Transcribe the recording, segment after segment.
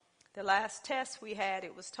the last test we had,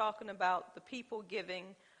 it was talking about the people giving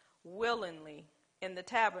willingly in the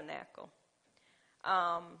tabernacle.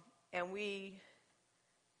 And we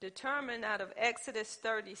determined out of Exodus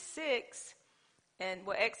 36, and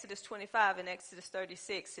Exodus 25 and Exodus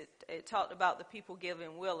 36, it talked about the people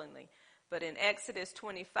giving willingly. But in Exodus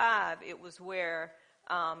 25, it was where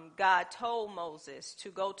God told Moses to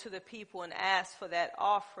go to the people and ask for that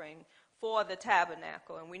offering for the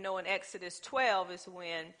tabernacle. And we know in Exodus 12 is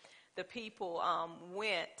when the people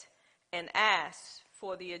went and asked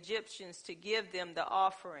for the Egyptians to give them the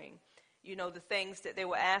offering, you know, the things that they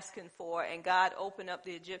were asking for, and God opened up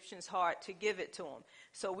the Egyptians' heart to give it to them.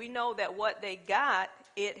 So we know that what they got,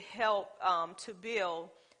 it helped to build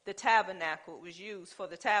the tabernacle. It was used for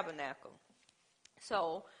the tabernacle.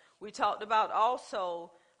 So we talked about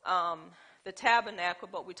also the tabernacle,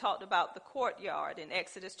 but we talked about the courtyard in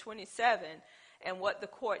Exodus 27 and what the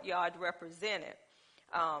courtyard represented.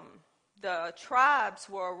 The tribes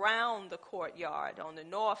were around the courtyard on the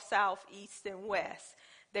north, south, east, and west.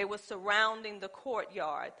 They were surrounding the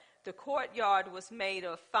courtyard. The courtyard was made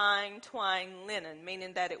of fine twined linen,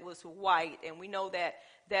 meaning that it was white. And we know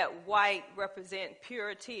that white represents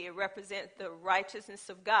purity. It represents the righteousness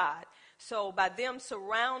of God. So by them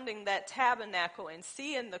surrounding that tabernacle and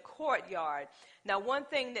seeing the courtyard, now one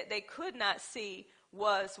thing that they could not see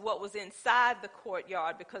was what was inside the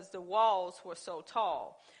courtyard because the walls were so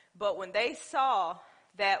tall. But when they saw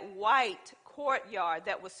that white courtyard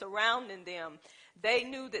that was surrounding them, they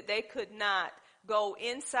knew that they could not go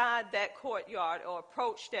inside that courtyard or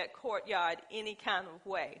approach that courtyard any kind of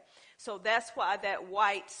way. So that's why that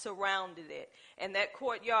white surrounded it. And that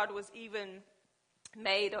courtyard was even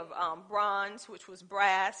made of bronze, which was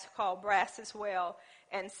brass, called brass as well,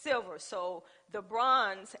 and silver. So the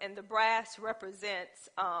bronze and the brass represents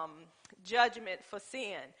judgment for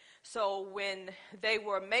sin. So when they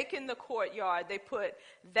were making the courtyard, they put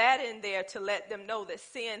that in there to let them know that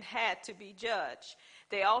sin had to be judged.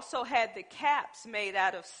 They also had the caps made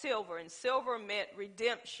out of silver, and silver meant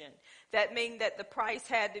redemption. That meant that the price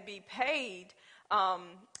had to be paid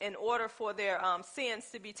in order for their sins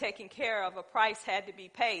to be taken care of. A price had to be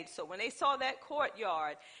paid. So when they saw that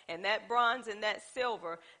courtyard and that bronze and that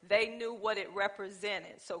silver, they knew what it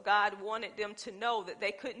represented. So God wanted them to know that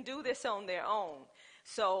they couldn't do this on their own.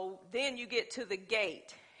 So then you get to the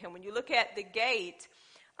gate. And when you look at the gate,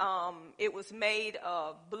 it was made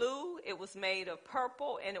of blue, it was made of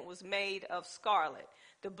purple, and it was made of scarlet.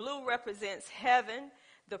 The blue represents heaven.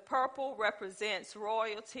 The purple represents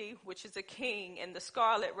royalty, which is a king, and the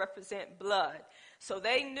scarlet represent blood. So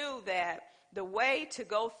they knew that the way to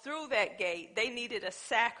go through that gate, they needed a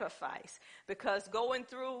sacrifice, because going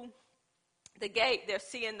through the gate, they're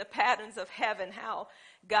seeing the patterns of heaven, how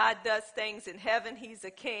God does things in heaven. He's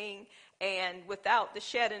a king, and without the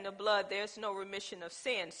shedding of blood, there's no remission of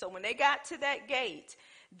sin. So when they got to that gate,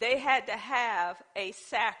 they had to have a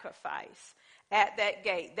sacrifice at that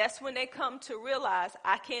gate. That's when they come to realize,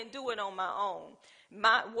 I can't do it on my own.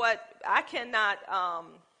 I cannot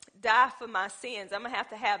die for my sins. I'm going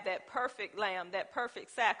to have that perfect lamb, that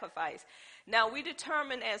perfect sacrifice. Now, we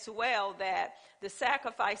determine as well that the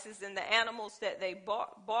sacrifices and the animals that they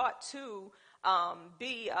bought to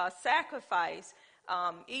be a sacrifice,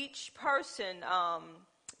 each person,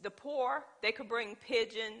 the poor, they could bring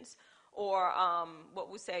pigeons, or what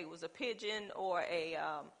we say was a pigeon, or a,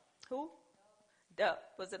 dove.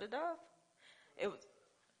 Was it a dove?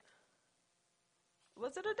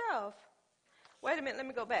 Was it a dove? Wait a minute, let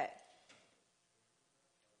me go back.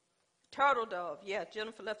 Turtle dove. Yeah,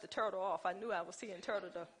 Jennifer left the turtle off. I knew I was seeing turtle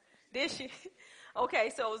dove. Did she?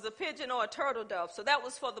 Okay, so it was a pigeon or a turtle dove. So that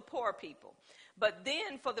was for the poor people. But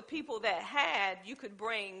then for the people that had, you could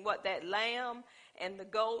bring that lamb and the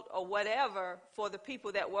goat or whatever for the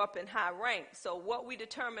people that were up in high rank. So what we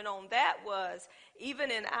determined on that was,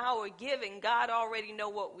 even in our giving, God already know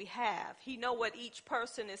what we have. He know what each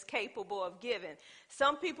person is capable of giving.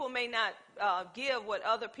 Some people may not give what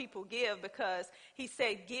other people give, because he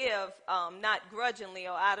said give not grudgingly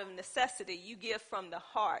or out of necessity. You give from the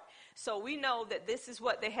heart. So we know that this is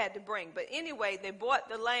what they had to bring. But anyway, they brought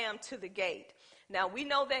the lamb to the gate. Now, we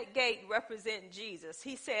know that gate represents Jesus.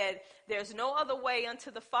 He said, there's no other way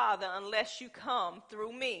unto the Father unless you come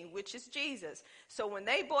through me, which is Jesus. So when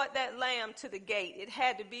they brought that lamb to the gate, it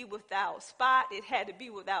had to be without spot. It had to be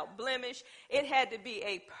without blemish. It had to be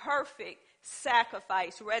a perfect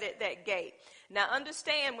sacrifice right at that gate. Now,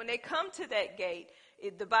 understand, when they come to that gate,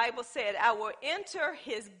 the Bible said, I will enter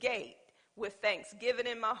his gate with thanksgiving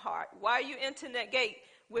in my heart. Why are you entering that gate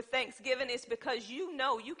with thanksgiving? Is because you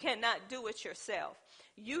know you cannot do it yourself.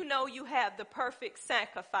 you know you have the perfect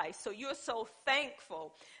sacrifice. So you're so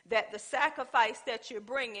thankful that the sacrifice that you're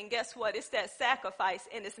bringing, guess what? It's that sacrifice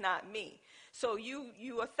and it's not me. So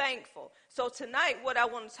you are thankful. So tonight what I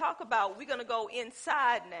want to talk about, we're going to go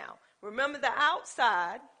inside now. Remember the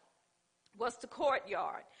outside was the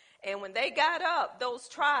courtyard. And when they got up, those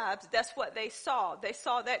tribes, that's what they saw. They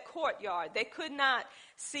saw that courtyard. They could not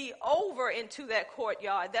see over into that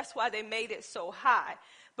courtyard. That's why they made it so high.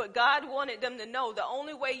 But God wanted them to know the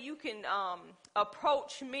only way you can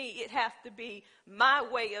approach me, it has to be my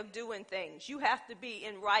way of doing things. You have to be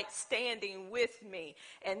in right standing with me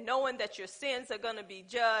and knowing that your sins are going to be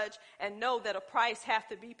judged and know that a price has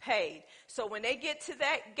to be paid. So when they get to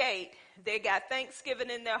that gate, they got thanksgiving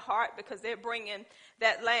in their heart because they're bringing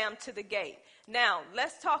that lamb to the gate. Now,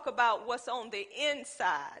 let's talk about what's on the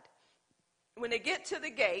inside. When they get to the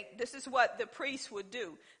gate, this is what the priests would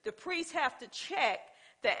do. The priests have to check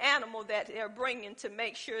the animal that they're bringing to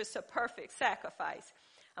make sure it's a perfect sacrifice.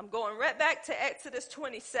 I'm going right back to Exodus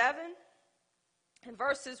 27, and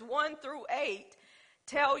verses 1 through 8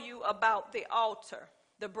 tell you about the altar,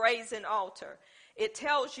 the brazen altar. It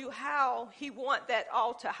tells you how he want that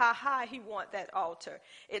altar, how high he want that altar.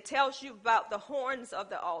 It tells you about the horns of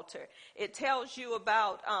the altar. It tells you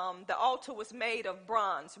about the altar was made of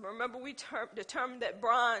bronze. Remember, we determined that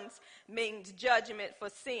bronze means judgment for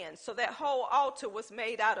sin. So that whole altar was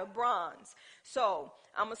made out of bronze. So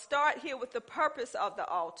I'm going to start here with the purpose of the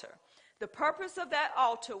altar. The purpose of that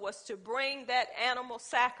altar was to bring that animal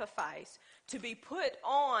sacrifice to be put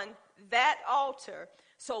on that altar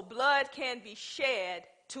so blood can be shed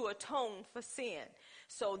to atone for sin.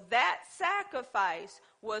 So that sacrifice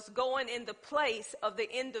was going in the place of the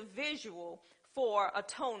individual for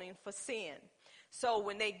atoning for sin. So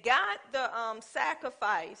when they got the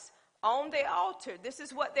sacrifice on the altar, this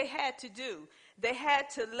is what they had to do. They had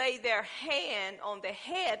to lay their hand on the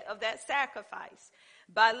head of that sacrifice.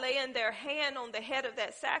 By laying their hand on the head of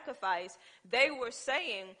that sacrifice, they were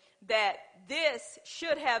saying that this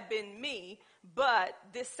should have been me, but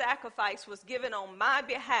this sacrifice was given on my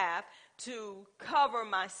behalf to cover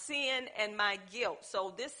my sin and my guilt.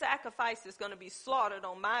 So this sacrifice is going to be slaughtered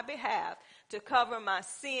on my behalf to cover my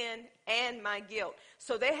sin and my guilt.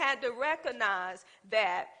 So they had to recognize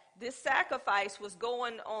that this sacrifice was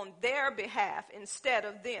going on their behalf instead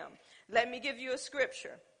of them. Let me give you a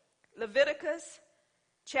scripture. Leviticus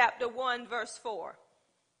chapter 1, verse 4.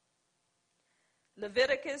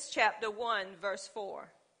 Leviticus chapter 1, verse 4.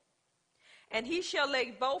 And he shall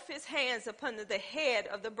lay both his hands upon the head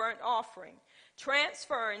of the burnt offering,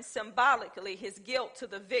 transferring symbolically his guilt to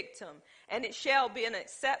the victim, and it shall be an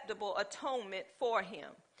acceptable atonement for him.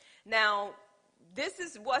 Now, this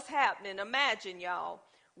is what's happening. Imagine, y'all,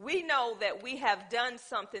 we know that we have done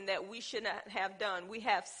something that we should not have done. We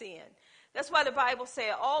have sinned. That's why the Bible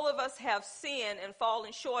says all of us have sinned and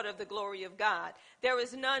fallen short of the glory of God. There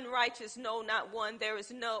is none righteous, no, not one. There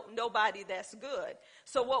is nobody that's good.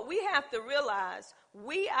 So what we have to realize,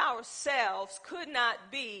 we ourselves could not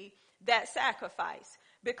be that sacrifice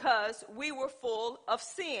because we were full of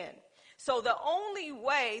sin. So the only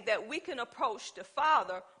way that we can approach the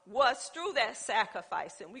Father was through that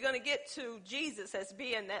sacrifice. And we're going to get to Jesus as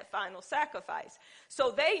being that final sacrifice.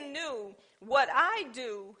 So they knew what I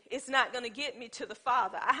do is not going to get me to the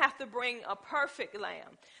Father. I have to bring a perfect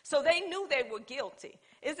lamb. So they knew they were guilty.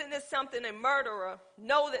 Isn't this something a murderer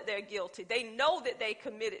know that they're guilty? They know that they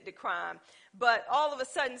committed the crime. But all of a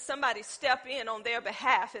sudden somebody step in on their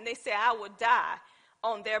behalf and they say, I will die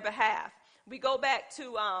on their behalf. We go back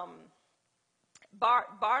to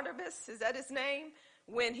Barnabas, is that his name?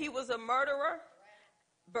 When he was a murderer,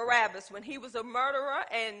 Barabbas, when he was a murderer,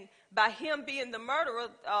 and by him being the murderer,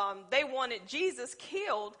 they wanted Jesus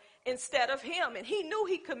killed instead of him, and he knew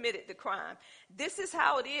he committed the crime. This is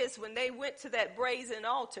how it is when they went to that brazen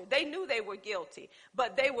altar. They knew they were guilty,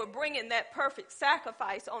 but they were bringing that perfect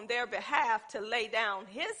sacrifice on their behalf to lay down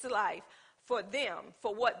his life for them,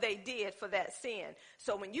 for what they did for that sin.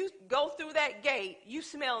 So when you go through that gate, you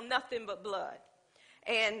smell nothing but blood.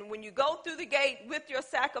 And when you go through the gate with your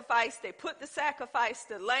sacrifice, they put the sacrifice,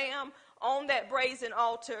 the lamb, on that brazen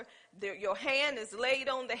altar. Your hand is laid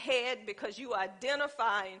on the head because you are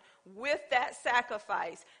identifying with that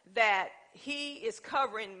sacrifice that he is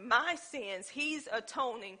covering my sins. He's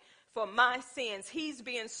atoning for my sins. He's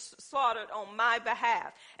being slaughtered on my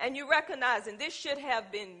behalf. And you recognize, and this should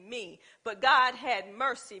have been me, but God had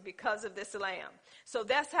mercy because of this lamb. So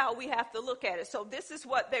that's how we have to look at it. So this is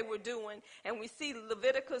what they were doing. And we see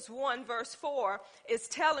Leviticus 1 verse 4 is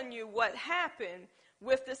telling you what happened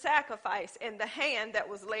with the sacrifice and the hand that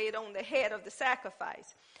was laid on the head of the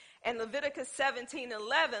sacrifice. And Leviticus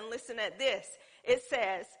 17:11, listen at this. it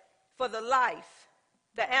says, for the life,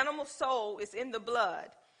 the animal soul is in the blood,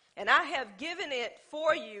 and I have given it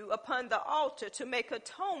for you upon the altar to make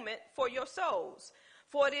atonement for your souls.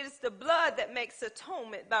 For it is the blood that makes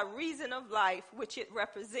atonement by reason of life, which it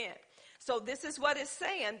represents. So this is what it's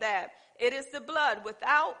saying, that it is the blood.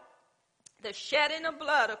 Without the shedding of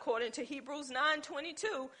blood, according to Hebrews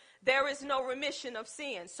 9:22, there is no remission of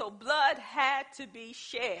sin. So blood had to be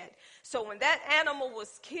shed. So when that animal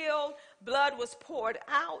was killed, blood was poured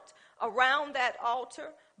out around that altar.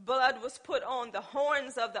 Blood was put on the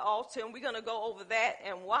horns of the altar, and we're going to go over that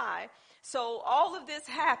and why. So all of this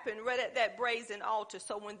happened right at that brazen altar.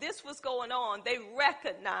 So when this was going on, they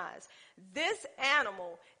recognized this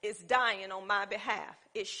animal is dying on my behalf.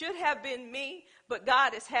 It should have been me, but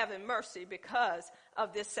God is having mercy because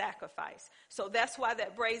of this sacrifice. So that's why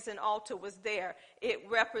that brazen altar was there. It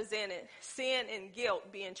represented sin and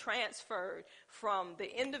guilt being transferred from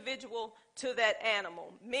the individual to that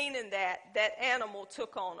animal, meaning that that animal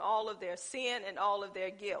took on all of their sin and all of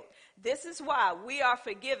their guilt. This is why we are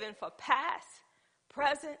forgiven for past,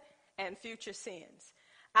 present, and future sins.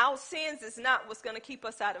 Our sins is not what's going to keep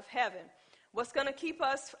us out of heaven. What's going to keep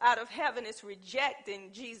us out of heaven is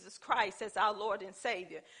rejecting Jesus Christ as our Lord and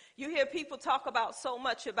Savior. You hear people talk about so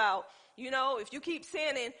much about, if you keep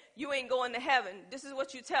sinning, you ain't going to heaven. This is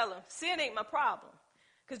what you tell them. Sin ain't my problem.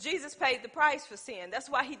 Because Jesus paid the price for sin. That's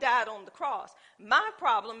why he died on the cross. My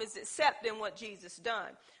problem is accepting what Jesus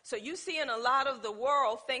done. So you see in a lot of the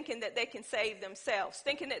world thinking that they can save themselves,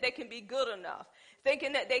 thinking that they can be good enough,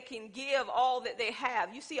 thinking that they can give all that they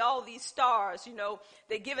have. You see all these stars,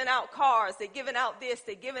 they're giving out cars, they're giving out this,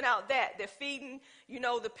 they're giving out that. They're feeding,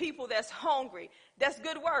 the people that's hungry. That's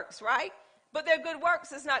good works, right? But their good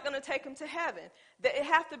works is not going to take them to heaven. It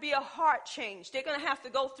have to be a heart change. They're going to have to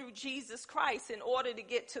go through Jesus Christ in order to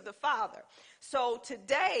get to the Father. So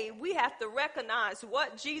today we have to recognize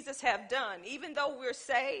what Jesus have done. Even though we're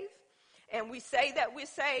saved and we say that we're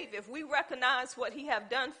saved, if we recognize what he have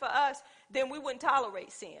done for us, then we wouldn't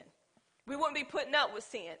tolerate sin. We wouldn't be putting up with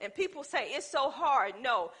sin. And people say it's so hard.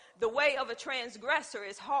 No, the way of a transgressor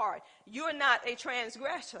is hard. You're not a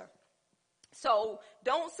transgressor. So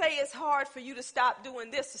don't say it's hard for you to stop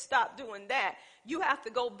doing this, to stop doing that. You have to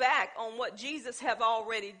go back on what Jesus have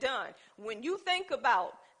already done. When you think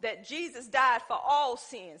about that Jesus died for all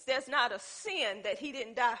sins, there's not a sin that he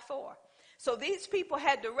didn't die for. So these people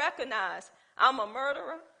had to recognize, I'm a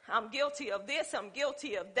murderer, I'm guilty of this, I'm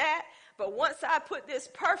guilty of that. But once I put this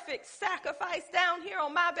perfect sacrifice down here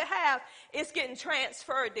on my behalf, it's getting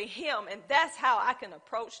transferred to him. And that's how I can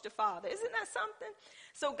approach the Father. Isn't that something?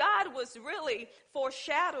 So God was really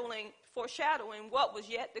foreshadowing what was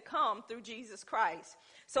yet to come through Jesus Christ.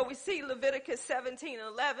 So we see Leviticus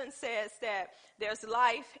 17:11 says that there's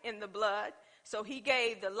life in the blood. So he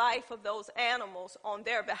gave the life of those animals on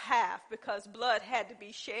their behalf because blood had to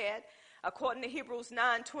be shed. According to Hebrews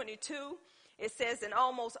 9:22, it says, in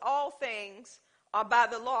almost all things are by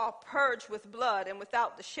the law purged with blood, and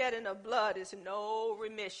without the shedding of blood is no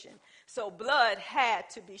remission. So blood had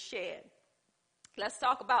to be shed. Let's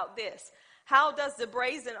talk about this. How does the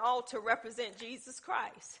brazen altar represent Jesus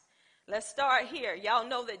Christ? Let's start here. Y'all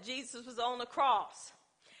know that Jesus was on the cross.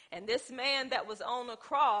 And this man that was on the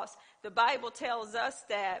cross, the Bible tells us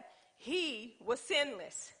that he was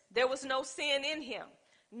sinless. There was no sin in him.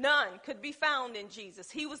 None could be found in Jesus.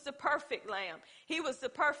 He was the perfect lamb. He was the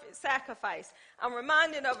perfect sacrifice. I'm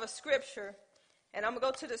reminded of a scripture, and I'm going to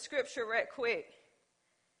go to the scripture right quick.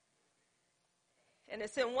 And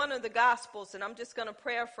it's in one of the Gospels, and I'm just going to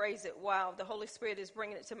paraphrase it while the Holy Spirit is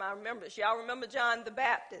bringing it to my remembrance. Y'all remember John the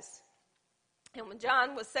Baptist? And when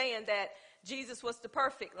John was saying that Jesus was the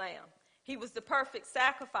perfect lamb, he was the perfect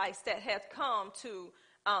sacrifice that had come to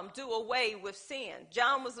do away with sin.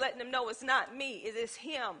 John was letting them know it's not me, it is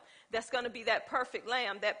him that's going to be that perfect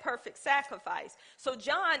lamb, that perfect sacrifice. So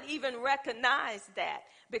John even recognized that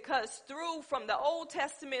because from the Old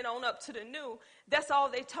Testament on up to the New, that's all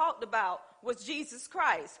they talked about was Jesus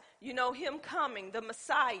Christ. Him coming, the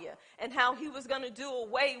Messiah, and how he was going to do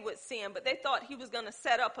away with sin. But they thought he was going to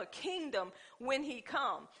set up a kingdom when he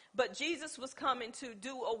come. But Jesus was coming to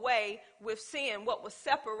do away with sin, what was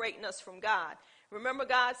separating us from God. Remember,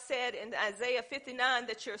 God said in Isaiah 59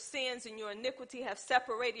 that your sins and your iniquity have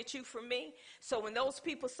separated you from me. So when those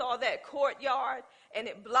people saw that courtyard and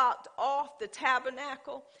it blocked off the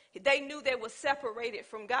tabernacle, they knew they were separated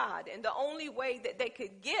from God. And the only way that they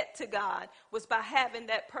could get to God was by having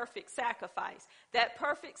that perfect sacrifice. That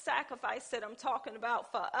perfect sacrifice that I'm talking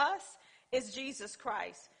about for us is Jesus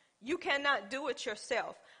Christ. You cannot do it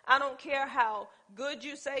yourself. I don't care how good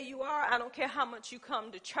you say you are. I don't care how much you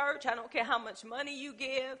come to church. I don't care how much money you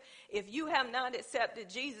give. If you have not accepted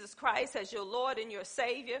Jesus Christ as your Lord and your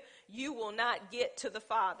Savior, you will not get to the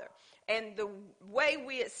Father. And the way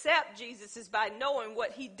we accept Jesus is by knowing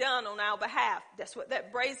what he done on our behalf. That's what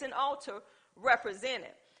that brazen altar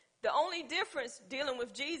represented. The only difference dealing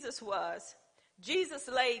with Jesus was Jesus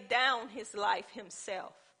laid down his life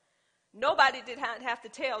himself. Nobody did not have to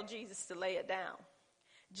tell Jesus to lay it down.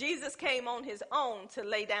 Jesus came on his own to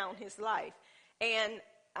lay down his life. And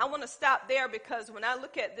I want to stop there, because when I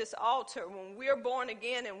look at this altar, when we're born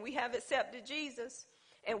again and we have accepted Jesus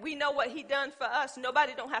and we know what he done for us,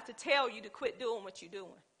 nobody don't have to tell you to quit doing what you're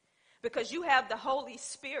doing, because you have the Holy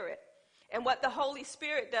Spirit. And what the Holy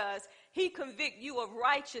Spirit does, he convict you of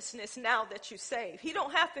righteousness now that you're saved. He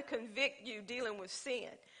don't have to convict you dealing with sin,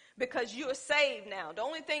 because you're saved now. The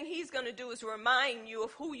only thing he's going to do is remind you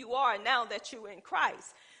of who you are now that you're in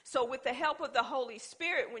Christ. So with the help of the Holy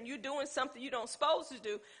Spirit, when you're doing something you don't supposed to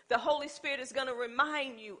do, the Holy Spirit is going to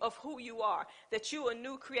remind you of who you are, that you're a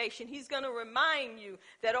new creation. He's going to remind you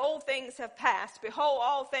that old things have passed. Behold,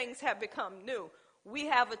 all things have become new. We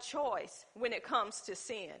have a choice when it comes to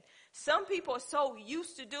sin. Some people are so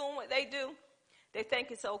used to doing what they do, they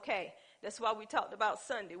think it's okay. That's why we talked about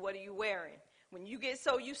Sunday. What are you wearing? When you get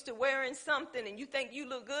so used to wearing something and you think you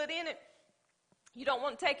look good in it, you don't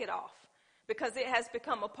want to take it off, because it has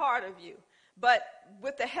become a part of you. But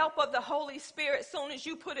with the help of the Holy Spirit, as soon as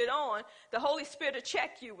you put it on, the Holy Spirit will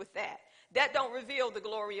check you with that. That don't reveal the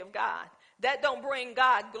glory of God. That don't bring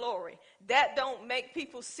God glory. That don't make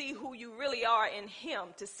people see who you really are in him,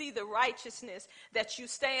 to see the righteousness that you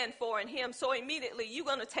stand for in him. So immediately you're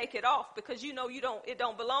going to take it off, because you know it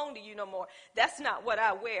don't belong to you no more. That's not what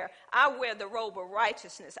I wear. I wear the robe of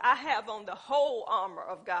righteousness. I have on the whole armor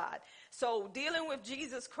of God. So dealing with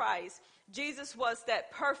Jesus Christ, Jesus was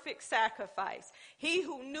that perfect sacrifice. He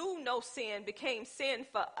who knew no sin became sin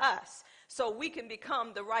for us, so we can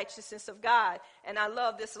become the righteousness of God. And I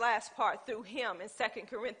love this last part, through him, in 2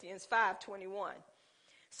 Corinthians 5:21.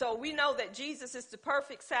 So we know that Jesus is the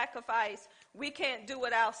perfect sacrifice. We can't do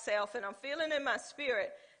it ourselves. And I'm feeling in my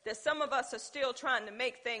spirit that some of us are still trying to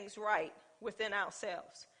make things right within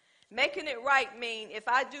ourselves. Making it right mean if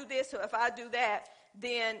I do this or if I do that,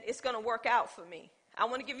 then it's going to work out for me. I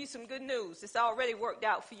want to give you some good news. It's already worked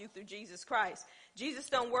out for you through Jesus Christ. Jesus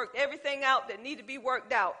done worked everything out that need to be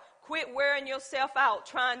worked out. Quit wearing yourself out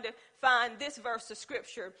trying to find this verse of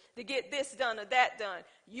scripture to get this done or that done.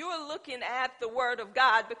 You're looking at the word of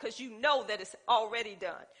God because you know that it's already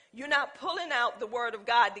done. You're not pulling out the word of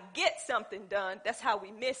God to get something done. That's how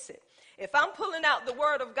we miss it. If I'm pulling out the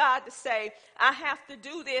word of God to say, I have to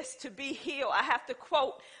do this to be healed, I have to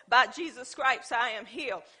quote, by Jesus' stripes I am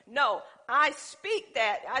healed. No, I speak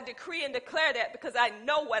that, I decree and declare that because I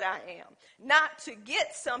know what I am. Not to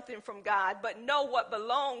get something from God, but know what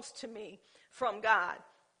belongs to me from God.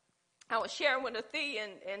 I was sharing with Athea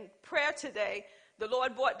in prayer today. The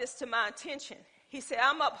Lord brought this to my attention. He said,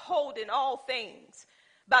 I'm upholding all things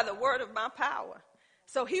by the word of my power.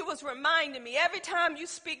 So he was reminding me, every time you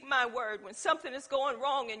speak my word, when something is going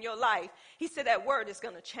wrong in your life, he said that word is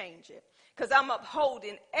going to change it. Because I'm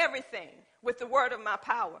upholding everything with the word of my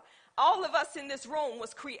power. All of us in this room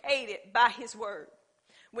was created by his word.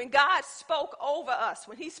 When God spoke over us,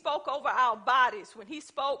 when he spoke over our bodies, when he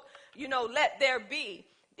spoke, let there be,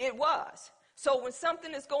 it was. So when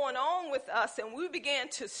something is going on with us and we began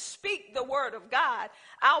to speak the word of God,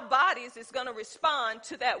 our bodies is going to respond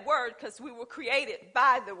to that word because we were created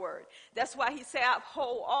by the word. That's why he said, I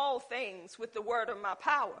uphold all things with the word of my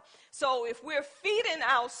power. So if we're feeding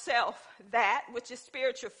ourselves that, which is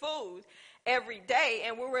spiritual food, every day,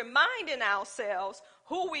 and we're reminding ourselves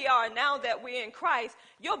who we are now that we're in Christ,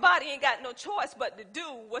 your body ain't got no choice but to do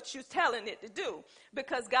what you're telling it to do,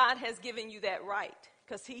 because God has given you that right.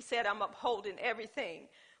 Because he said, I'm upholding everything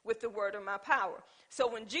with the word of my power.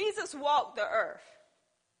 So when Jesus walked the earth,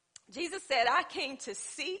 Jesus said, I came to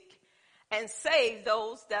seek and save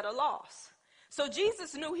those that are lost. So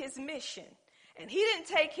Jesus knew his mission, and he didn't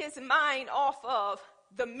take his mind off of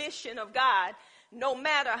the mission of God. No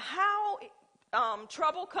matter how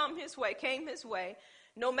trouble came his way,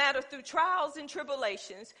 no matter through trials and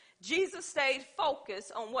tribulations, Jesus stayed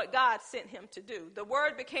focused on what God sent him to do. The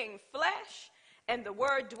word became flesh, and the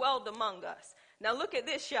word dwelled among us. Now look at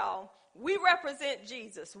this, y'all. We represent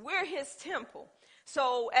Jesus. We're his temple.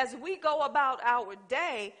 So as we go about our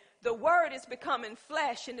day, the word is becoming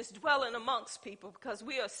flesh and it's dwelling amongst people because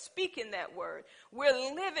we are speaking that word. We're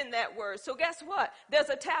living that word. So guess what? There's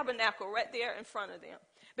a tabernacle right there in front of them.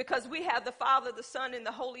 because we have the Father, the Son, and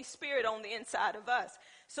the Holy Spirit on the inside of us.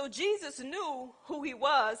 So Jesus knew who he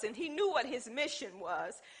was, and he knew what his mission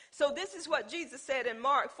was. So this is what Jesus said in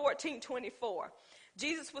Mark 14:24.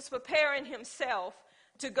 Jesus was preparing himself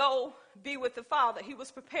to go be with the Father. He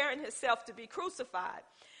was preparing himself to be crucified.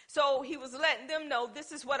 So he was letting them know,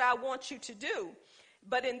 this is what I want you to do.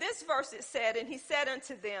 But in this verse it said, and he said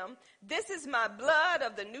unto them, this is my blood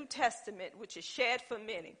of the New Testament, which is shed for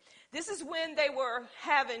many. This is when they were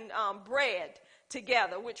having bread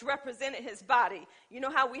together, which represented his body. You know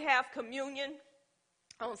how we have communion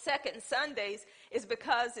on second Sundays is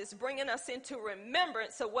because it's bringing us into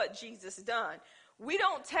remembrance of what Jesus done. We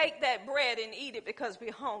don't take that bread and eat it because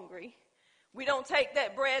we're hungry. We don't take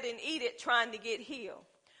that bread and eat it trying to get healed.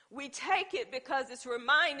 We take it because it's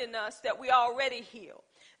reminding us that we already healed,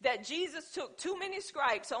 that Jesus took too many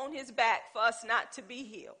stripes on his back for us not to be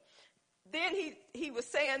healed. Then he was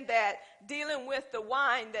saying that dealing with the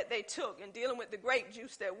wine that they took and dealing with the grape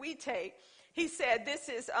juice that we take, he said, this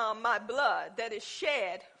is my blood that is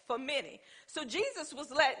shed for many. So Jesus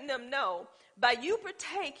was letting them know, by you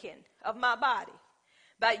partaking of my body,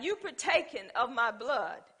 by you partaking of my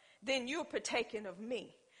blood, then you're partaking of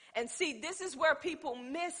me. And see, this is where people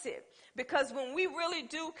miss it, because when we really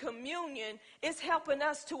do communion, it's helping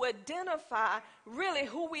us to identify really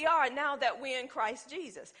who we are now that we're in Christ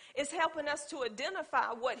Jesus. It's helping us to identify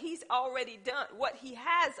what he's already done, what he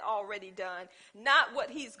has already done, not what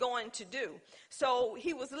he's going to do. So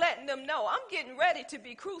he was letting them know, I'm getting ready to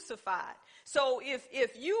be crucified. So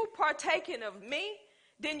if you partaking of me,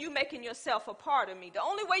 then you're making yourself a part of me. The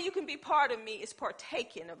only way you can be part of me is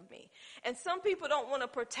partaking of me. And some people don't want to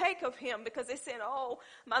partake of him because they're saying, oh,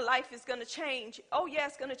 my life is going to change. Oh, yeah,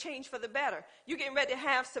 it's going to change for the better. You're getting ready to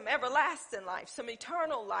have some everlasting life, some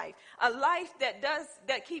eternal life, a life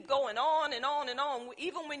that keep going on and on and on.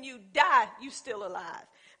 Even when you die, you're still alive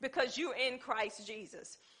because you're in Christ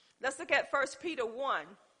Jesus. Let's look at 1 Peter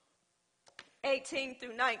 1:18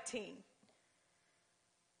 through 19.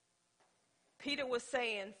 Peter was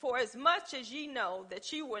saying, for as much as ye know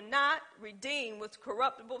that you were not redeemed with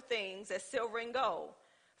corruptible things as silver and gold,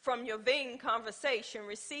 from your vain conversation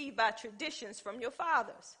received by traditions from your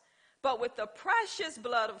fathers, but with the precious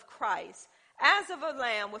blood of Christ, as of a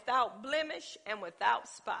lamb without blemish and without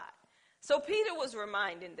spot. So Peter was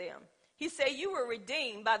reminding them. He said, you were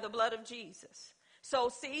redeemed by the blood of Jesus. So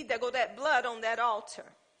see, there go that blood on that altar.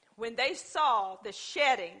 When they saw the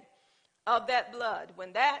shedding of that blood,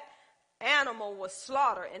 when that animal was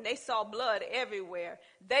slaughtered and they saw blood everywhere,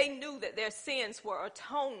 they knew that their sins were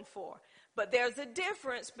atoned for. But there's a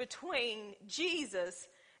difference between Jesus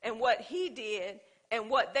and what he did and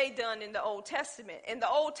what they done in the Old Testament. In the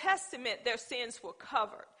Old Testament, their sins were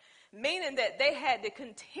covered, meaning that they had to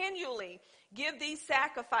continually give these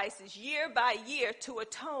sacrifices year by year to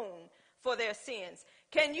atone for their sins.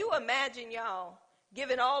 Can you imagine, y'all,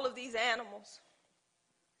 giving all of these animals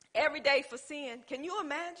every day for sin? Can you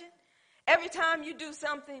imagine? Every time you do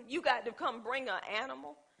something, you got to come bring an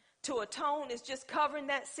animal to atone. It's just covering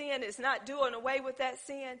that sin. It's not doing away with that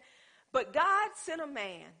sin. But God sent a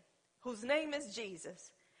man whose name is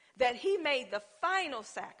Jesus, that he made the final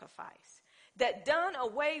sacrifice, that done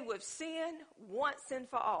away with sin once and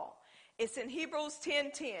for all. It's in Hebrews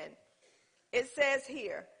 10:10. It says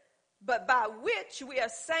here, but by which we are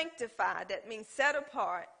sanctified, that means set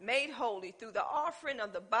apart, made holy through the offering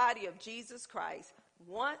of the body of Jesus Christ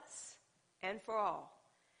once and for all.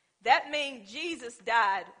 That means Jesus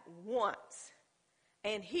died once,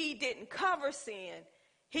 and he didn't cover sin.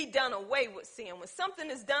 He done away with sin. When something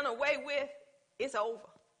is done away with, it's over.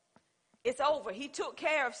 It's over. He took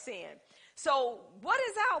care of sin. So what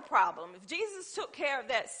is our problem? If Jesus took care of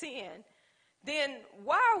that sin, then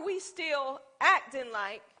why are we still acting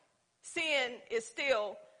like sin is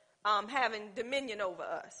still having dominion over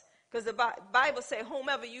us? Because the Bible says,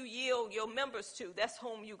 whomever you yield your members to, that's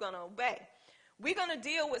whom you're going to obey. We're going to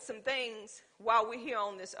deal with some things while we're here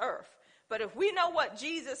on this earth. But if we know what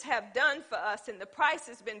Jesus have done for us and the price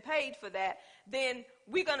has been paid for that, then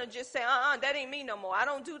we're going to just say, that ain't me no more. I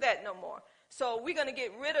don't do that no more. So we're going to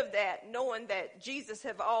get rid of that, knowing that Jesus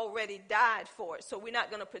have already died for it. So we're not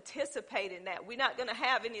going to participate in that. We're not going to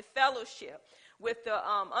have any fellowship with the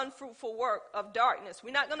unfruitful work of darkness.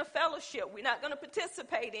 We're not going to fellowship. We're not going to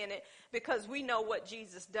participate in it because we know what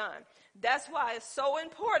Jesus done. That's why it's so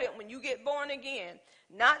important when you get born again,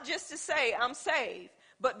 not just to say, I'm saved,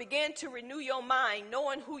 but begin to renew your mind,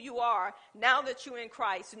 knowing who you are now that you're in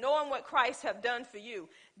Christ, knowing what Christ have done for you.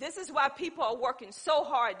 This is why people are working so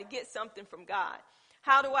hard to get something from God.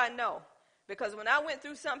 How do I know? Because when I went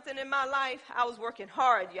through something in my life, I was working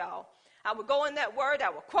hard, y'all. I would go in that word, I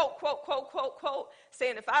would quote,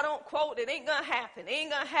 saying if I don't quote, it ain't going to happen. It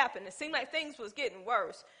ain't going to happen. It seemed like things was getting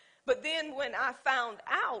worse. But then when I found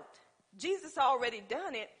out Jesus already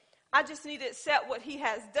done it, I just need to accept what he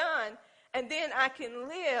has done, and then I can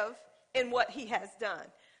live in what he has done.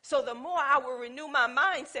 So the more I will renew my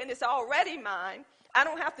mind, saying it's already mine, I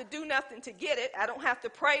don't have to do nothing to get it. I don't have to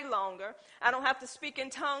pray longer. I don't have to speak in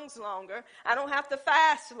tongues longer. I don't have to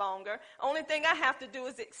fast longer. Only thing I have to do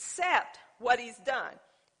is accept what he's done.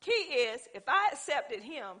 Key is, if I accepted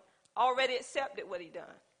him, already accepted what he done.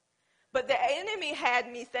 But the enemy had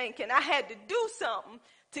me thinking I had to do something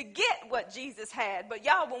to get what Jesus had. But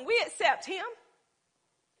y'all, when we accept him,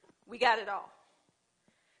 we got it all.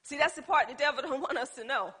 See, that's the part the devil don't want us to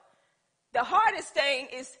know. The hardest thing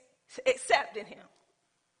is accepting him.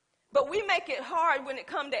 But we make it hard when it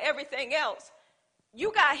comes to everything else.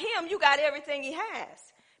 You got him, you got everything he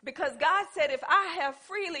has. Because God said, if I have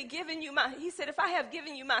freely given you if I have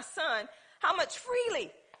given you my son, how much freely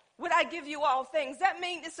would I give you all things? That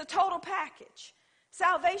means it's a total package.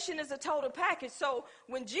 Salvation is a total package. So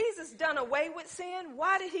when Jesus done away with sin,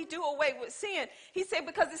 why did he do away with sin? He said,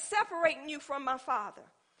 because it's separating you from my Father.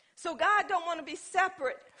 So God don't want to be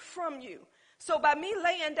separate from you. So by me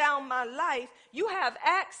laying down my life, you have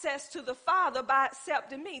access to the Father by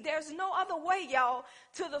accepting me. There's no other way, y'all,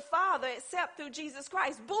 to the Father except through Jesus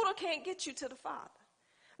Christ. Buddha can't get you to the Father.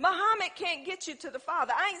 Muhammad can't get you to the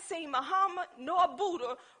Father. I ain't seen Muhammad nor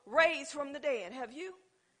Buddha raised from the dead. Have you?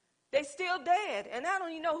 They still dead, and I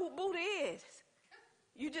don't even know who Buddha is.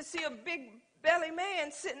 You just see a big belly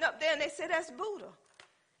man sitting up there, and they say that's Buddha.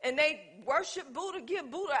 And they worship Buddha, give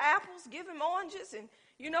Buddha apples, give him oranges, and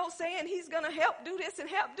saying he's going to help do this and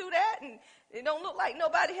help do that. And it don't look like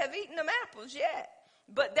nobody have eaten them apples yet.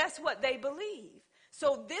 But that's what they believe.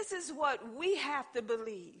 So this is what we have to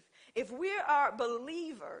believe. If we are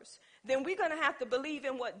believers, then we're going to have to believe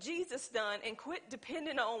in what Jesus done and quit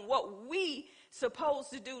depending on what we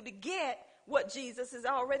supposed to do to get what Jesus has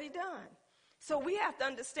already done. So we have to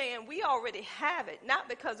understand we already have it, not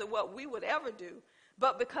because of what we would ever do,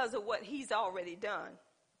 but because of what he's already done.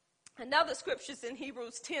 Another scripture is in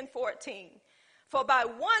Hebrews 10:14. For by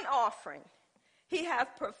one offering he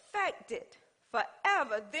hath perfected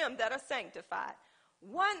forever them that are sanctified.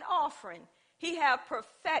 One offering he hath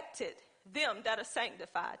perfected them that are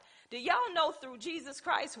sanctified. Do y'all know through Jesus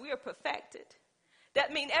Christ we are perfected?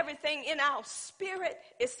 That means everything in our spirit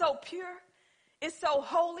is so pure, it's so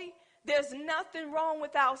holy. There's nothing wrong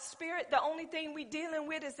with our spirit. The only thing we're dealing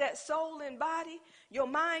with is that soul and body, your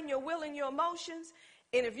mind, your will, and your emotions.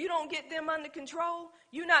 And if you don't get them under control,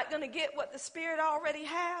 you're not going to get what the Spirit already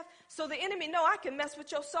have. So the enemy know I can mess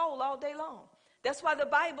with your soul all day long. That's why the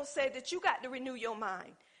Bible said that you got to renew your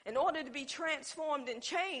mind. In order to be transformed and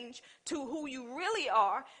changed to who you really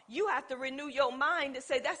are, you have to renew your mind to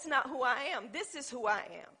say, that's not who I am. This is who I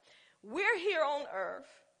am. We're here on earth,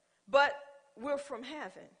 but we're from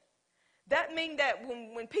heaven. That means that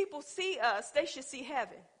when people see us, they should see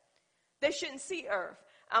heaven. They shouldn't see earth.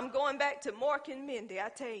 I'm going back to Mark and Mindy, I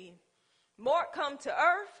tell you. Mark come to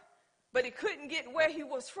earth, but he couldn't get where he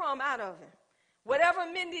was from out of him. Whatever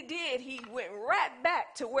Mindy did, he went right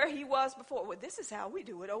back to where he was before. Well, this is how we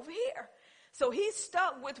do it over here. So he's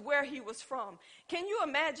stuck with where he was from. Can you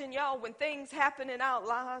imagine, y'all, when things happen in our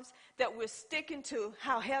lives that we're sticking to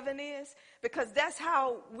how heaven is? Because that's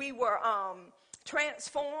how we were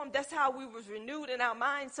transformed. That's how we was renewed in our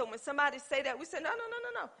minds. So when somebody say that, we say, no.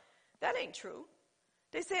 That ain't true.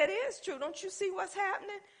 They say it is true. Don't you see what's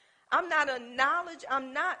happening? I'm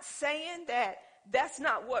not saying that that's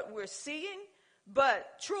not what we're seeing.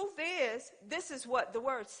 But truth is, this is what the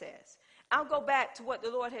word says. I'll go back to what the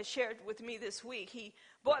Lord has shared with me this week. He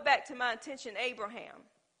brought back to my attention Abraham.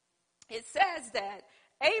 It says that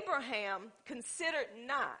Abraham considered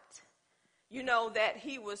not, that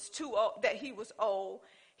he was too old, that he was old.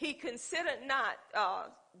 He considered not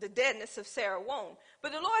the deadness of Sarah's womb.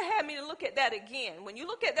 But the Lord had me to look at that again. When you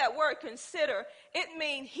look at that word consider, it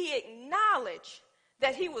means he acknowledged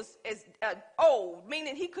that he was old,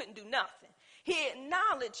 meaning he couldn't do nothing. He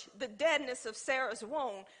acknowledged the deadness of Sarah's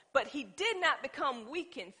womb, but he did not become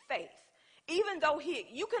weak in faith. Even though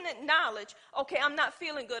you can acknowledge, okay, I'm not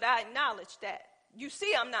feeling good, I acknowledge that. You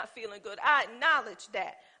see I'm not feeling good, I acknowledge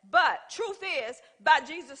that. But truth is, by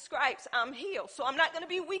Jesus' stripes, I'm healed. So I'm not going to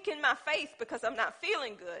be weak in my faith because I'm not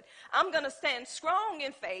feeling good. I'm going to stand strong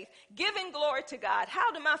in faith, giving glory to God.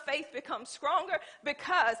 How do my faith become stronger?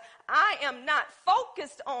 Because I am not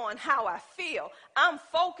focused on how I feel. I'm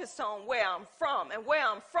focused on where I'm from. And where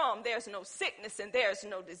I'm from, there's no sickness and there's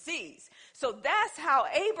no disease. So that's how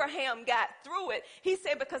Abraham got through it. He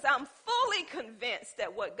said, because I'm fully convinced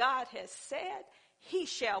that what God has said, he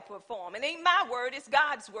shall perform. It ain't my word, it's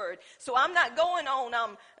God's word. So I'm not going on,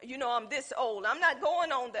 I'm this old. I'm not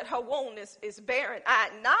going on that her womb is barren.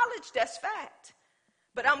 I acknowledge that's fact,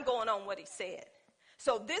 but I'm going on what he said.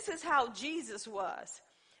 So this is how Jesus was.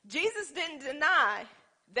 Jesus didn't deny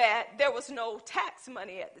that there was no tax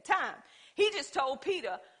money at the time. He just told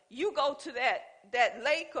Peter, you go to that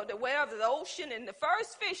lake or wherever, the ocean, and the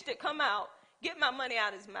first fish that come out, get my money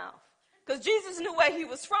out of his mouth. Because Jesus knew where he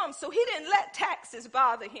was from, so he didn't let taxes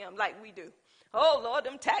bother him like we do. Oh, Lord,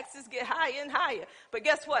 them taxes get higher and higher. But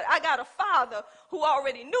guess what? I got a father who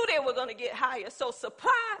already knew they were going to get higher. So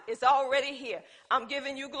supply is already here. I'm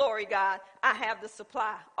giving you glory, God. I have the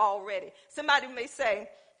supply already. Somebody may say,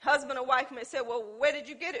 husband or wife may say, well, where did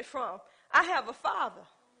you get it from? I have a father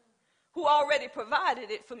who already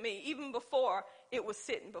provided it for me even before it was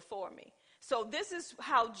sitting before me. So this is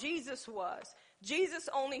how Jesus was. Jesus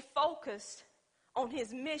only focused on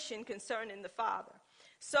his mission concerning the Father.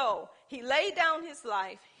 So he laid down his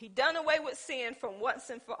life. He done away with sin from once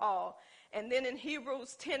and for all. And then in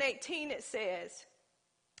Hebrews 10:18 it says,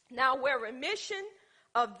 now where remission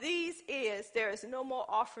of these is, there is no more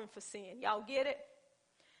offering for sin. Y'all get it?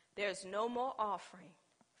 There's no more offering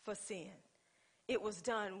for sin. It was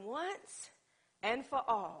done once and for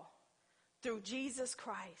all through Jesus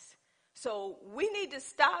Christ. So we need to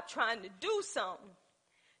stop trying to do something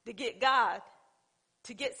to get God,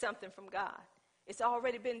 to get something from God. It's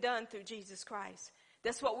already been done through Jesus Christ.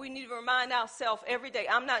 That's what we need to remind ourselves every day.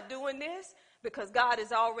 I'm not doing this because God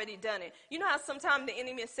has already done it. You know how sometimes the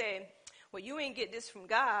enemy is saying, well, you ain't get this from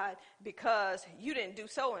God because you didn't do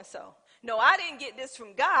so-and-so. No, I didn't get this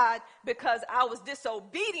from God because I was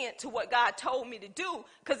disobedient to what God told me to do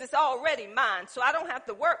because it's already mine. So I don't have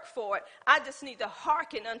to work for it. I just need to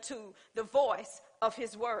hearken unto the voice of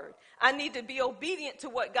his word. I need to be obedient to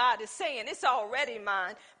what God is saying. It's already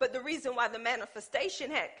mine. But the reason why the manifestation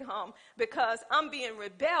had come, because I'm being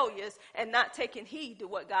rebellious and not taking heed to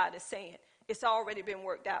what God is saying. It's already been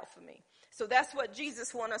worked out for me. So that's what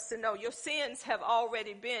Jesus wants us to know. Your sins have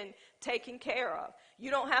already been taken care of. You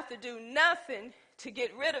don't have to do nothing to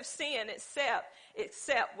get rid of sin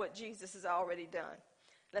except what Jesus has already done.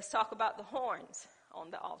 Let's talk about the horns on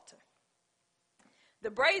the altar.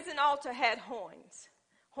 The brazen altar had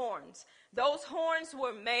horns. Those horns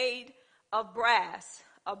were made of brass,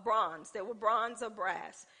 of bronze. They were bronze or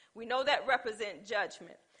brass. We know that represent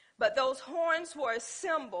judgment. But those horns were a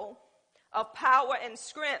symbol of power and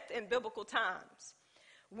strength in biblical times.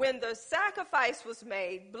 When the sacrifice was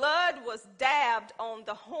made, blood was dabbed on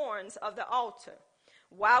the horns of the altar.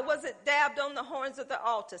 Why was it dabbed on the horns of the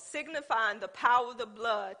altar? Signifying the power of the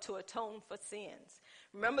blood to atone for sins.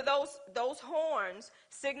 Remember, those horns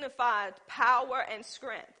signified power and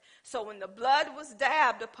strength. So when the blood was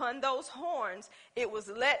dabbed upon those horns, it was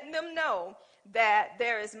letting them know that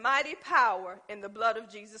there is mighty power in the blood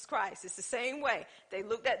of Jesus Christ. It's the same way. They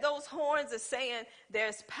looked at those horns as saying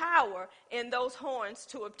there's power in those horns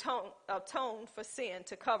to atone for sin,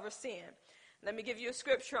 to cover sin. Let me give you a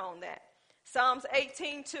scripture on that. Psalms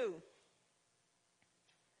 18:2.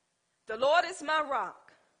 The Lord is my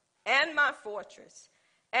rock and my fortress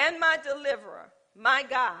and my deliverer, my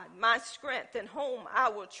God, my strength, in whom I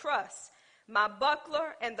will trust, my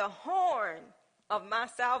buckler and the horn of my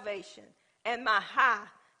salvation, and my high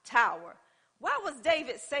tower. Why was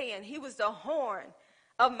David saying he was the horn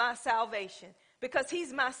of my salvation? Because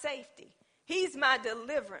he's my safety. He's my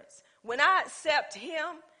deliverance. When I accept him,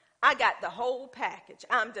 I got the whole package.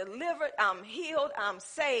 I'm delivered, I'm healed, I'm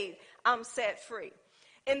saved, I'm set free.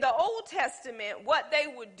 In the Old Testament, what they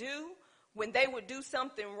would do when they would do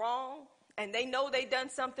something wrong, and they know they done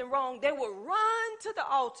something wrong, they would run to the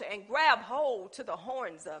altar and grab hold to the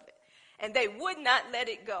horns of it. And they would not let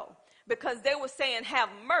it go, because they were saying, have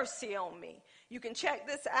mercy on me. You can check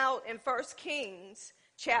this out in 1 Kings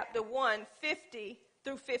chapter 1, 50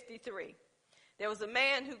 through 53. There was a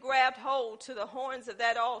man who grabbed hold to the horns of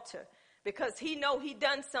that altar because he know he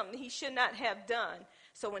done something he should not have done.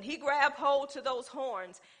 So when he grabbed hold to those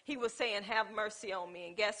horns, he was saying, have mercy on me.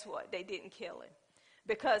 And guess what? They didn't kill him,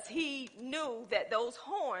 because he knew that those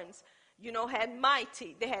horns, had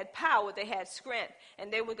mighty, they had power, they had strength,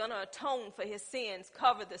 and they were going to atone for his sins,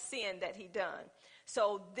 cover the sin that he done.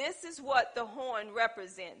 So this is what the horn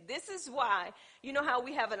represents. This is why, you know how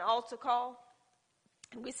we have an altar call?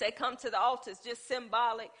 We say come to the altar. It's just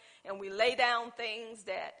symbolic, and we lay down things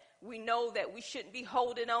that we know that we shouldn't be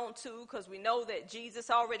holding on to because we know that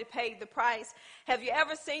Jesus already paid the price. Have you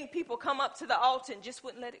ever seen people come up to the altar and just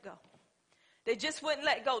wouldn't let it go? They just wouldn't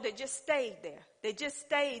let go. They just stayed there. They just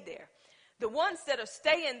stayed there. The ones that are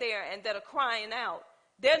staying there and that are crying out,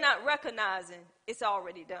 they're not recognizing it's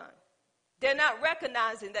already done. They're not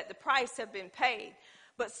recognizing that the price have been paid.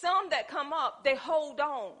 But some that come up, they hold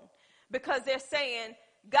on because they're saying,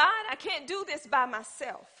 God, I can't do this by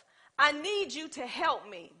myself. I need you to help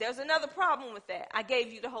me. There's another problem with that. I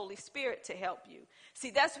gave you the Holy Spirit to help you. See,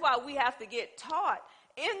 that's why we have to get taught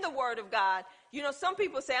in the Word of God. You know, some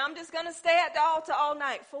people say, I'm just going to stay at the altar all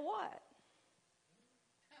night. For what?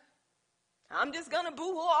 I'm just going to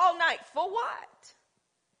boo-hoo all night. For what?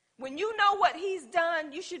 When you know what he's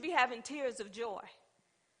done, you should be having tears of joy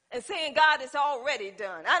and saying, God, it's already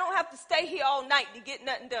done. I don't have to stay here all night to get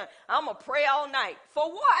nothing done. I'm going to pray all night.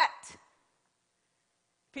 For what?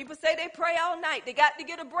 People say they pray all night. They got to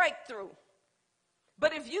get a breakthrough.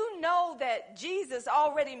 But if you know that Jesus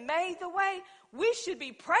already made the way, we should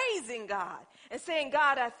be praising God and saying,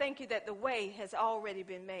 God, I thank you that the way has already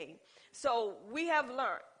been made. So we have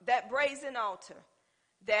learned that brazen altar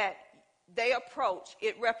that they approach,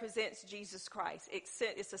 it represents Jesus Christ.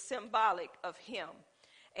 It's a symbolic of him.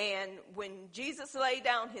 And when Jesus laid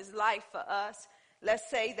down his life for us, let's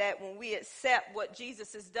say that when we accept what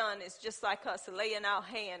Jesus has done, it's just like us laying our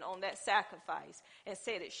hand on that sacrifice and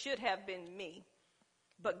said it should have been me.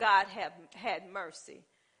 But God had mercy.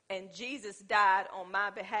 And Jesus died on my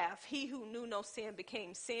behalf. He who knew no sin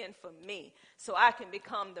became sin for me, so I can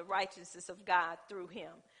become the righteousness of God through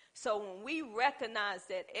him. So when we recognize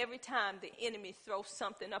that every time the enemy throws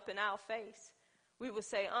something up in our face, we will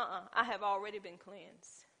say, I have already been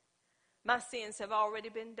cleansed. My sins have already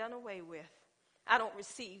been done away with. I don't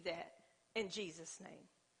receive that in Jesus' name.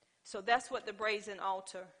 So that's what the brazen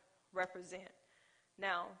altar represents.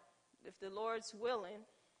 Now, if the Lord's willing,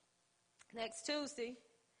 next Tuesday,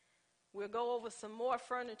 we'll go over some more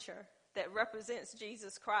furniture that represents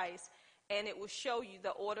Jesus Christ, and it will show you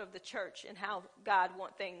the order of the church and how God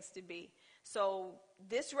wants things to be. So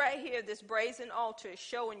this right here, this brazen altar is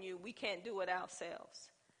showing you we can't do it ourselves.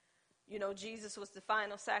 You know, Jesus was the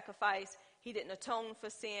final sacrifice. He didn't atone for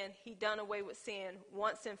sin. He done away with sin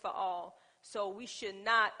once and for all. So we should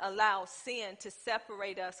not allow sin to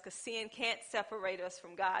separate us, because sin can't separate us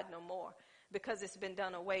from God no more, because it's been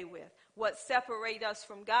done away with. What separates us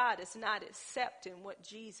from God is not accepting what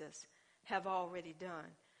Jesus have already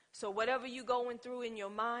done. So whatever you're going through in your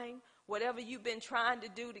mind, whatever you've been trying to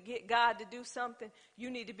do to get God to do something, you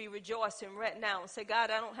need to be rejoicing right now and say, God,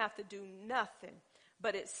 I don't have to do nothing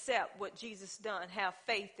but accept what Jesus done. Have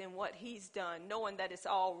faith in what he's done, knowing that it's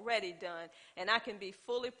already done. And I can be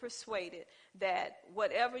fully persuaded that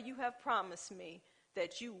whatever you have promised me,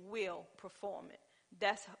 that you will perform it.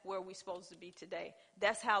 That's where we're supposed to be today.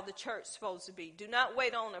 That's how the church's supposed to be. Do not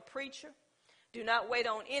wait on a preacher. Do not wait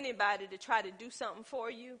on anybody to try to do something for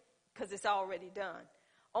you, because it's already done.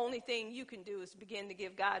 Only thing you can do is begin to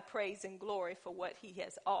give God praise and glory for what he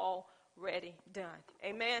has already done.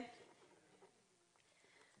 Amen.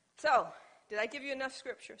 So, did I give you enough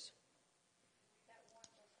scriptures?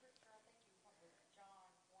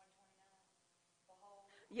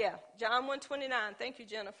 Yeah, John 1:29. Thank you,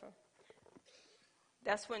 Jennifer.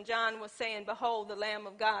 That's when John was saying, behold, the Lamb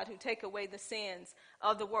of God who take away the sins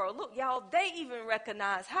of the world. Look, y'all, they even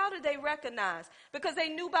recognize. How did they recognize? Because they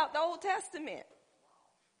knew about the Old Testament.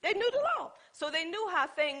 They knew the law. So they knew how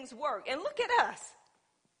things work. And look at us.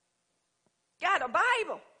 Got a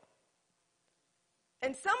Bible.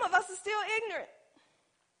 And some of us are still ignorant,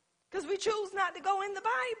 because we choose not to go in the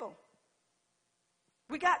Bible.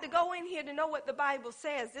 We got to go in here to know what the Bible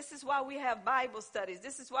says. This is why we have Bible studies.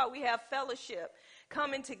 This is why we have fellowship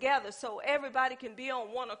coming together, so everybody can be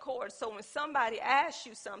on one accord. So when somebody asks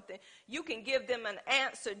you something, you can give them an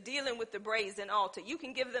answer dealing with the brazen altar. You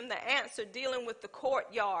can give them the answer dealing with the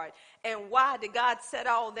courtyard. And why did God set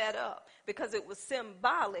all that up? Because it was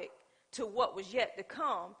symbolic to what was yet to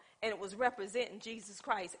come, and it was representing Jesus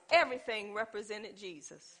Christ. Everything represented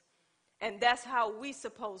Jesus. And that's how we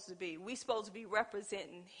supposed to be. We supposed to be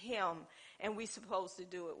representing him, and we supposed to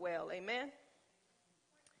do it well. Amen?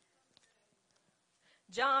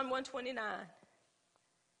 John 1:29.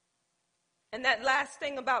 And that last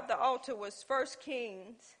thing about the altar was 1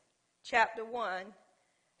 Kings chapter 1,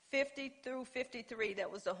 50 through 53.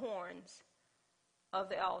 That was the horns of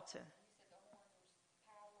the altar.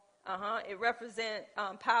 It represents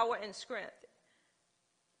power and strength.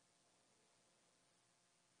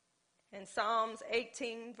 In Psalms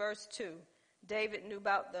 18, verse 2, David knew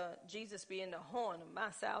about Jesus being the horn of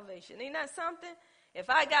my salvation. Ain't that something? If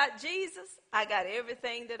I got Jesus, I got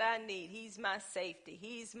everything that I need. He's my safety.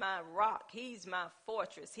 He's my rock. He's my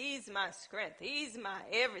fortress. He's my strength. He's my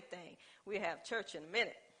everything. We have church in a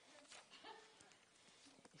minute.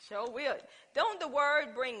 Sure will. Don't the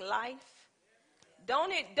word bring life?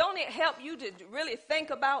 Don't it help you to really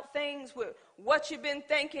think about things with what you've been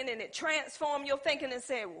thinking, and it transform your thinking and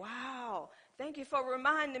say, wow, thank you for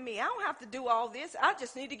reminding me. I don't have to do all this. I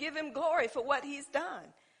just need to give him glory for what he's done.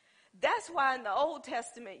 That's why in the Old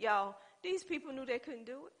Testament, y'all, these people knew they couldn't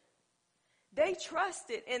do it. They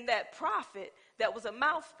trusted in that prophet that was a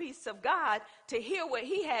mouthpiece of God to hear what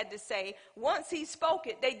he had to say. Once he spoke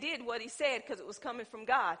it, they did what he said because it was coming from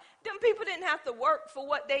God. Them people didn't have to work for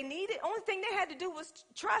what they needed. Only thing they had to do was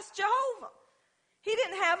trust Jehovah. He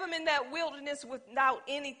didn't have them in that wilderness without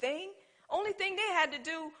anything. Only thing they had to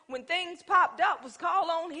do when things popped up was call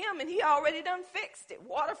on him, and he already done fixed it.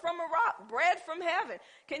 Water from a rock, bread from heaven.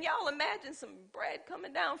 Can y'all imagine some bread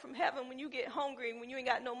coming down from heaven when you get hungry and when you ain't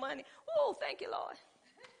got no money? Oh, thank you, Lord.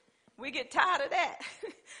 We get tired of that.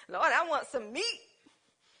 Lord, I want some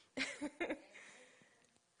meat.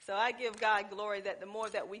 So I give God glory that the more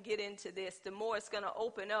that we get into this, the more it's going to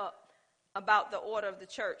open up about the order of the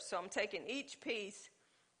church. So I'm taking each piece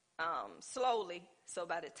slowly. So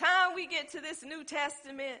by the time we get to this New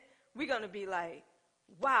Testament, we're going to be like,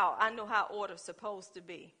 wow, I know how order's supposed to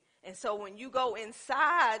be. And so when you go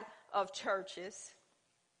inside of churches,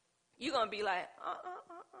 you're going to be like,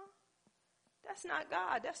 that's not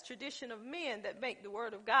God. That's tradition of men that make the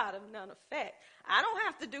word of God of none effect. I don't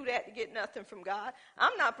have to do that to get nothing from God.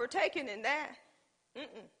 I'm not partaking in that.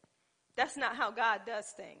 That's not how God does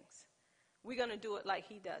things. We're going to do it like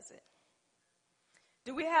he does it.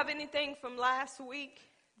 Do we have anything from last week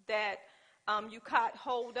that you caught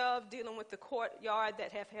hold of dealing with the courtyard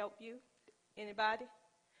that have helped you? Anybody?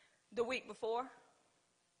 The week before?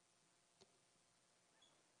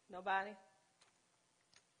 Nobody?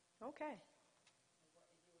 Okay.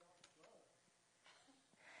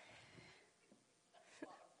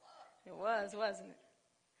 It was, wasn't it?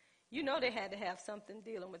 You know they had to have something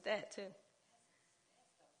dealing with that too.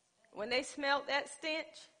 When they smelled that stench,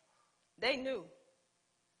 they knew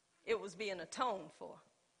it was being atoned for.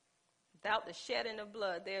 Without the shedding of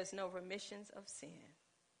blood, there's no remissions of sin.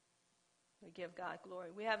 We give God glory.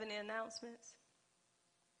 We have any announcements?